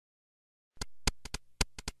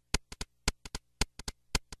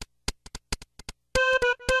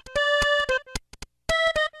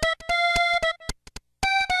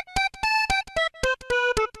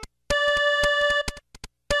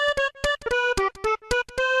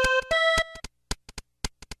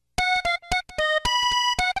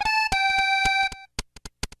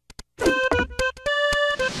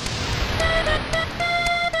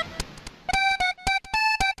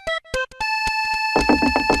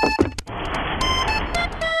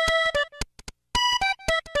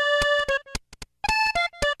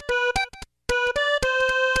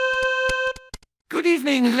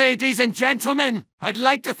Ladies and gentlemen, I'd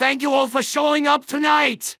like to thank you all for showing up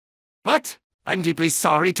tonight. But I'm deeply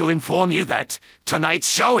sorry to inform you that tonight's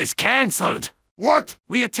show is cancelled. What?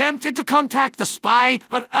 We attempted to contact the spy,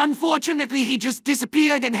 but unfortunately he just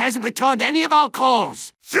disappeared and hasn't returned any of our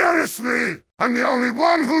calls. Seriously? I'm the only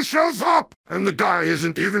one who shows up, and the guy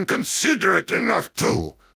isn't even considerate enough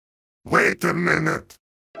to. Wait a minute.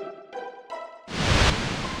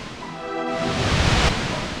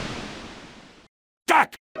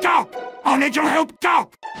 Doc! I need your help,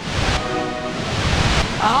 Doc!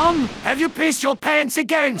 Have you pissed your pants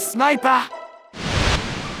again, Sniper?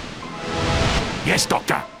 Yes,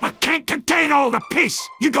 Doctor. I can't contain all the piss.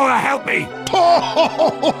 You gotta help me.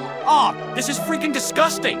 Oh, this is freaking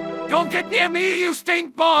disgusting. Don't get near me, you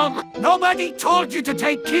stink bomb. Nobody told you to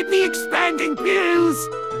take kidney-expanding pills.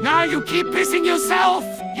 Now you keep pissing yourself.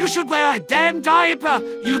 You should wear a damn diaper,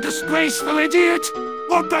 you disgraceful idiot.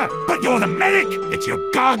 What the? But you're the medic! It's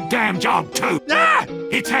your goddamn job too! Ah!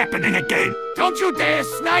 It's happening again! Don't you dare,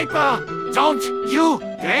 Sniper! Don't you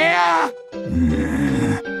dare!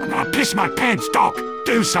 I'm gonna piss my pants, Doc!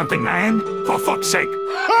 Do something, man! For fuck's sake!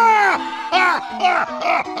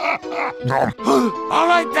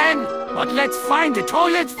 Alright then, but let's find the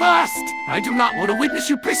toilet first! I do not want to witness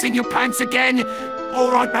you pissing your pants again!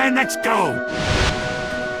 Alright, man, let's go!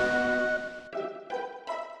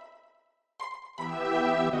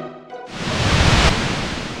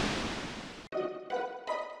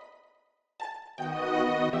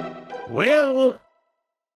 Well,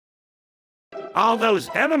 are those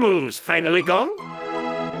animals finally gone?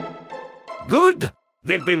 Good.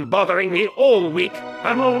 They've been bothering me all week.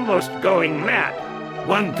 I'm almost going mad.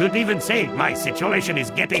 One could even say my situation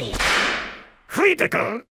is getting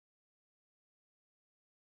critical.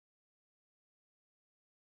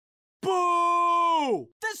 Boo!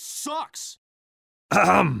 This sucks!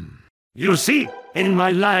 You see, in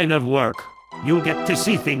my line of work, you get to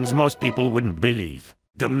see things most people wouldn't believe.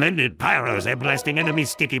 Demented pyros are blasting enemy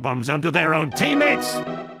sticky bombs onto their own teammates.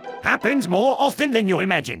 Happens more often than you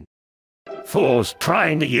imagine. Fools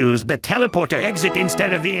trying to use the teleporter exit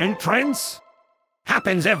instead of the entrance.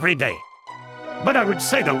 Happens every day. But I would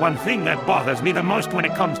say the one thing that bothers me the most when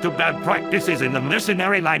it comes to bad practices in the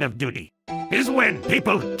mercenary line of duty is when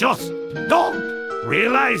people just don't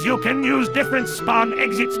realize you can use different spawn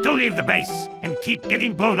exits to leave the base and keep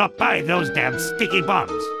getting blown up by those damn sticky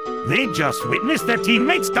bombs. They just witness their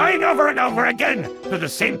teammates dying over and over again to the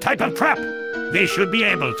same type of trap. They should be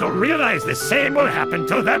able to realize the same will happen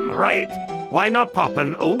to them, right? Why not pop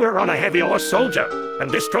an Uber on a heavy or soldier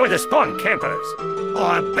and destroy the spawn campers?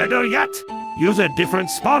 Or better yet, use a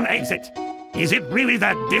different spawn exit. Is it really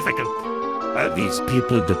that difficult? Are these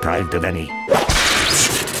people deprived of any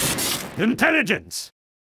intelligence?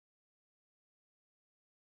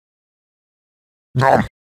 No.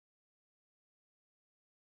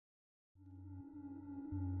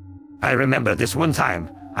 I remember this one time,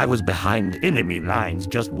 I was behind enemy lines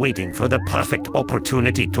just waiting for the perfect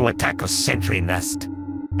opportunity to attack a sentry nest.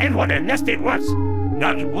 And what a nest it was!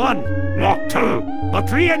 Not one, not two, but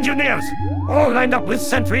 3 engineers, all lined up with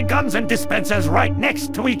sentry guns and dispensers right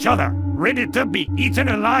next to each other, ready to be eaten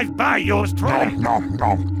alive by yours truly.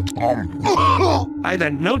 I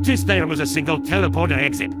then noticed there was a single teleporter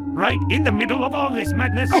exit, right in the middle of all this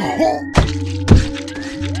madness.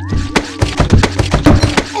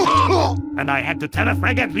 And I had to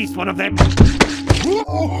telefrag at least one of them.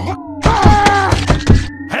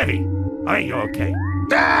 Heavy, are you okay?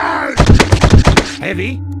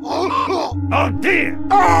 Heavy? Oh dear!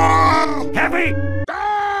 Heavy!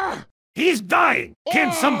 He's dying!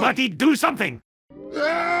 Can somebody do something?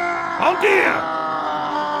 Oh dear!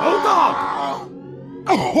 Oh dog!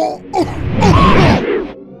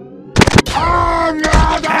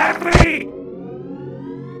 Heavy!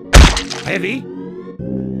 Heavy?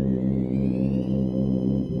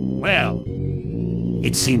 Well,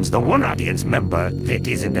 it seems the one audience member that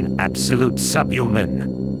isn't an absolute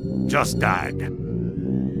subhuman just died.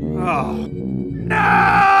 Oh. No!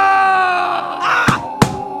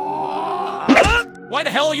 Why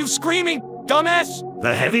the hell are you screaming, dumbass?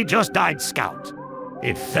 The Heavy just died, Scout.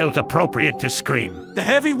 It felt appropriate to scream. The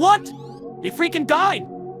Heavy what? He freaking died.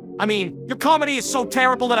 I mean, your comedy is so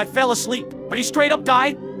terrible that I fell asleep, but he straight up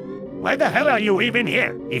died. Why the hell are you even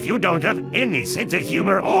here? If you don't have any sense of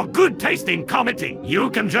humor or good taste in comedy, you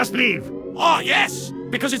can just leave. Oh, yes!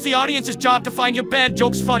 Because it's the audience's job to find your bad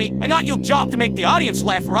jokes funny, and not your job to make the audience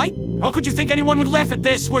laugh, right? How could you think anyone would laugh at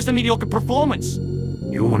this? Where's the mediocre performance?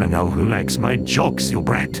 You wanna know who likes my jokes, you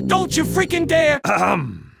brat? Don't you freaking dare!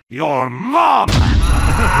 Your mom!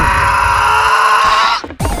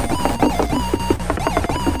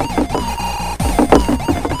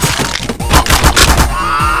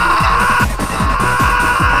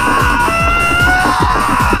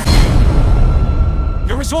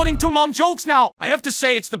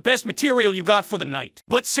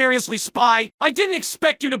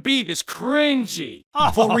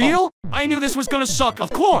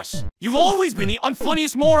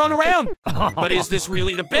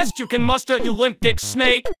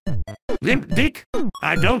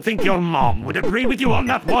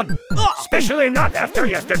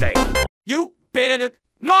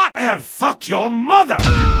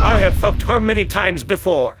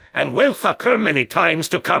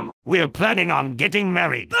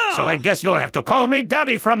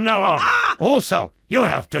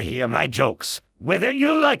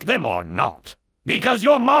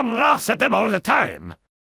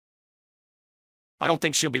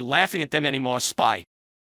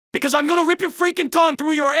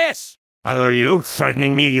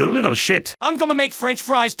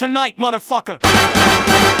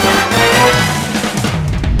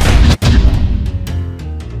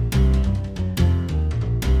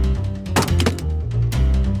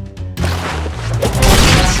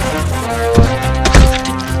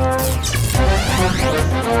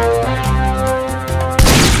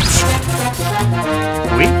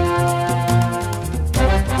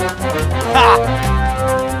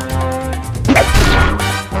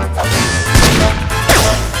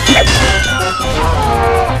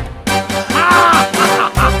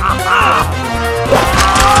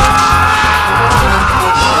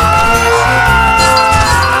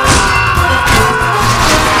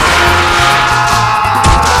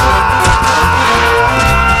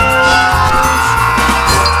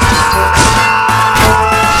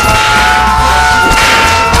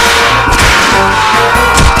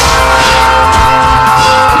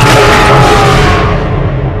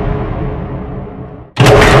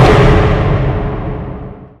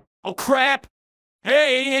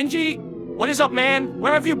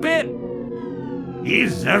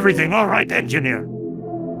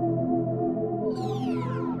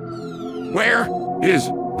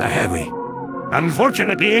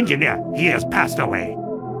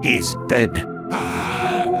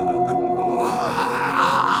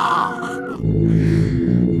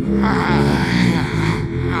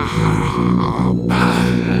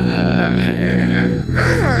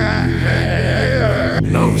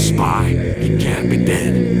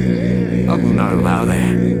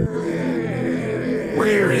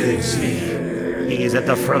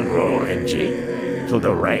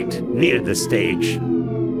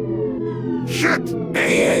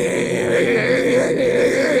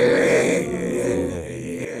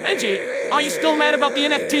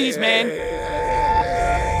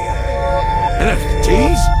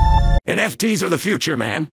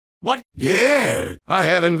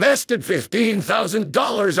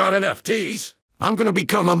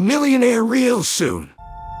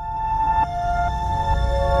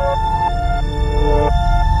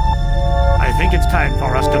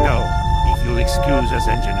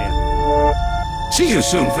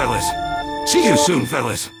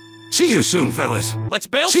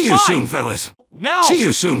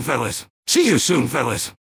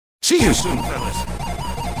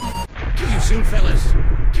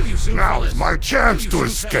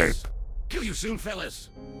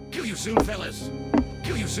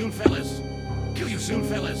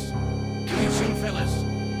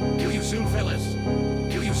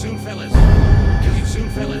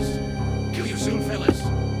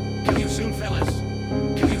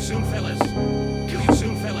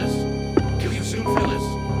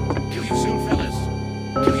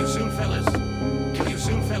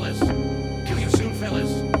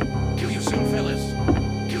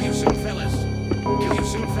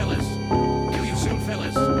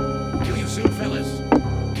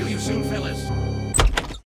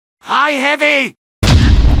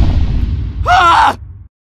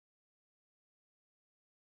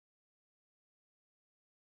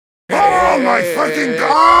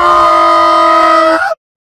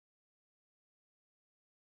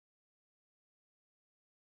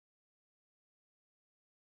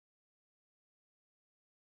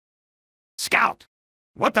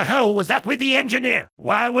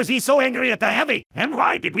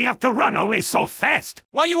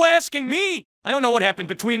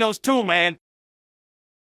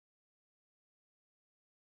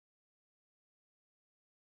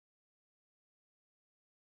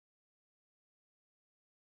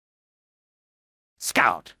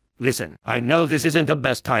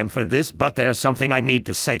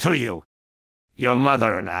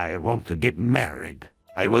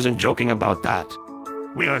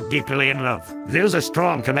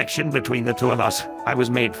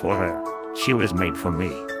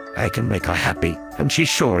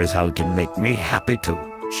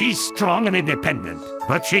 She's strong and independent,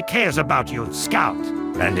 but she cares about you, Scout.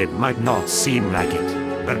 And it might not seem like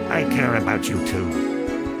it, but I care about you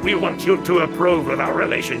too. We want you to approve of our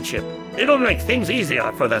relationship. It'll make things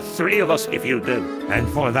easier for the three of us if you do. And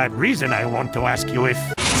for that reason, I want to ask you if...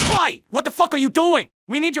 Spy! What the fuck are you doing?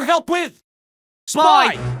 We need your help with...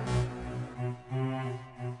 Spy!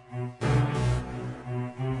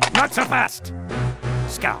 Not so fast!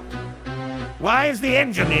 Scout. Why is the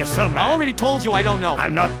engineer so mad? I already told you I don't know.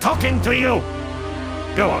 I'm not talking to you!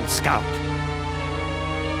 Go on, Scout.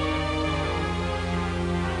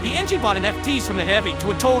 The engine bought NFTs from the Heavy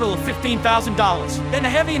to a total of $15,000. Then the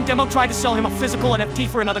Heavy and Demo tried to sell him a physical NFT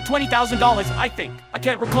for another $20,000, I think. I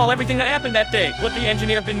can't recall everything that happened that day, but the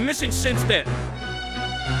engineer has been missing since then.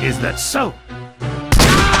 Is that so?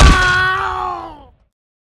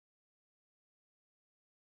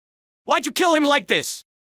 Why'd you kill him like this?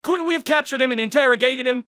 Couldn't we have captured him and interrogated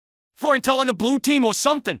him? For intel on the blue team or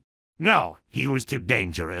something? No, he was too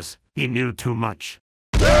dangerous. He knew too much.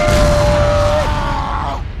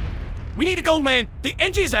 We need to go, man. The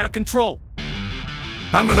engine's out of control.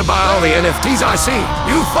 I'm gonna buy all the NFTs I see.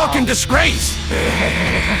 You fucking disgrace!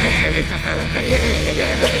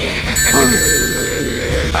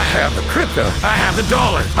 I have the crypto. I have the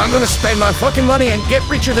dollar. I'm gonna spend my fucking money and get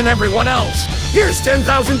richer than everyone else. Here's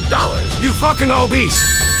 $10,000. You fucking obese.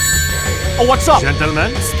 Oh, what's up?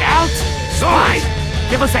 Gentlemen? Scout? Spy?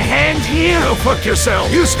 Give us a hand here? Go fuck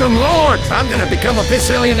yourself. You scum lord. I'm gonna become a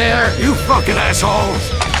billionaire. You fucking assholes.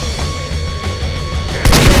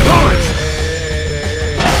 Dollars.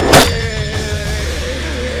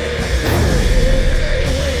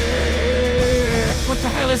 What the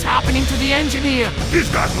hell is happening to the engineer? He's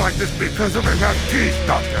gotten like this because of NFTs,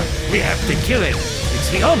 Doctor. We have to kill him. It's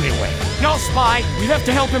the only way. No, Spy. We have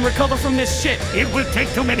to help him recover from this shit. It will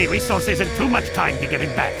take too many resources and too much time to get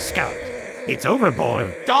him back, Scout. It's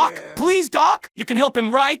overboard. Doc? Please, Doc? You can help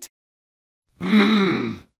him, right?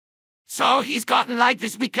 So he's gotten like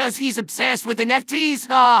this because he's obsessed with NFTs,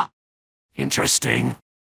 huh? Interesting.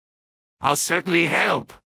 I'll certainly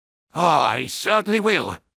help. Oh, I certainly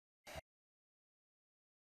will.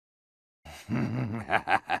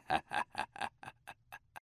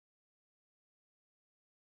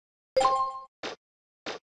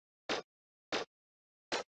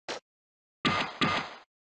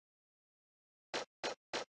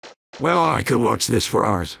 Well, I could watch this for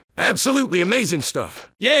hours. Absolutely amazing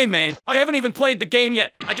stuff. Yay, man. I haven't even played the game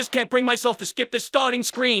yet. I just can't bring myself to skip this starting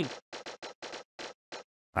screen.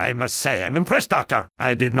 I must say, I'm impressed, Doctor.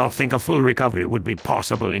 I did not think a full recovery would be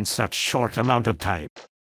possible in such short amount of time.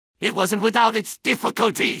 It wasn't without its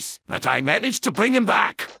difficulties, but I managed to bring him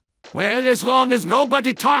back. Well, as long as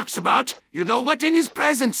nobody talks about, you know what, in his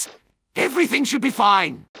presence, everything should be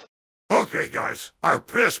fine. Okay, guys, I'll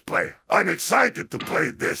press play. I'm excited to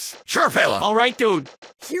play this. Sure, fella. All right, dude.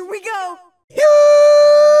 Here we go!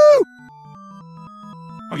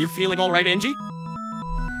 Are you feeling all right, Angie?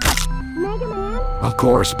 Of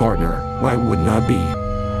course, partner. Why wouldn't I be?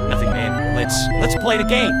 Nothing, man. Let's play the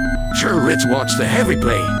game. Sure, let's watch the Heavy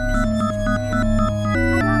play.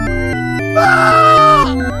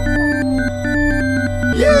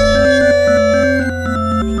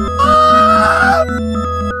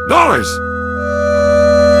 Dollars!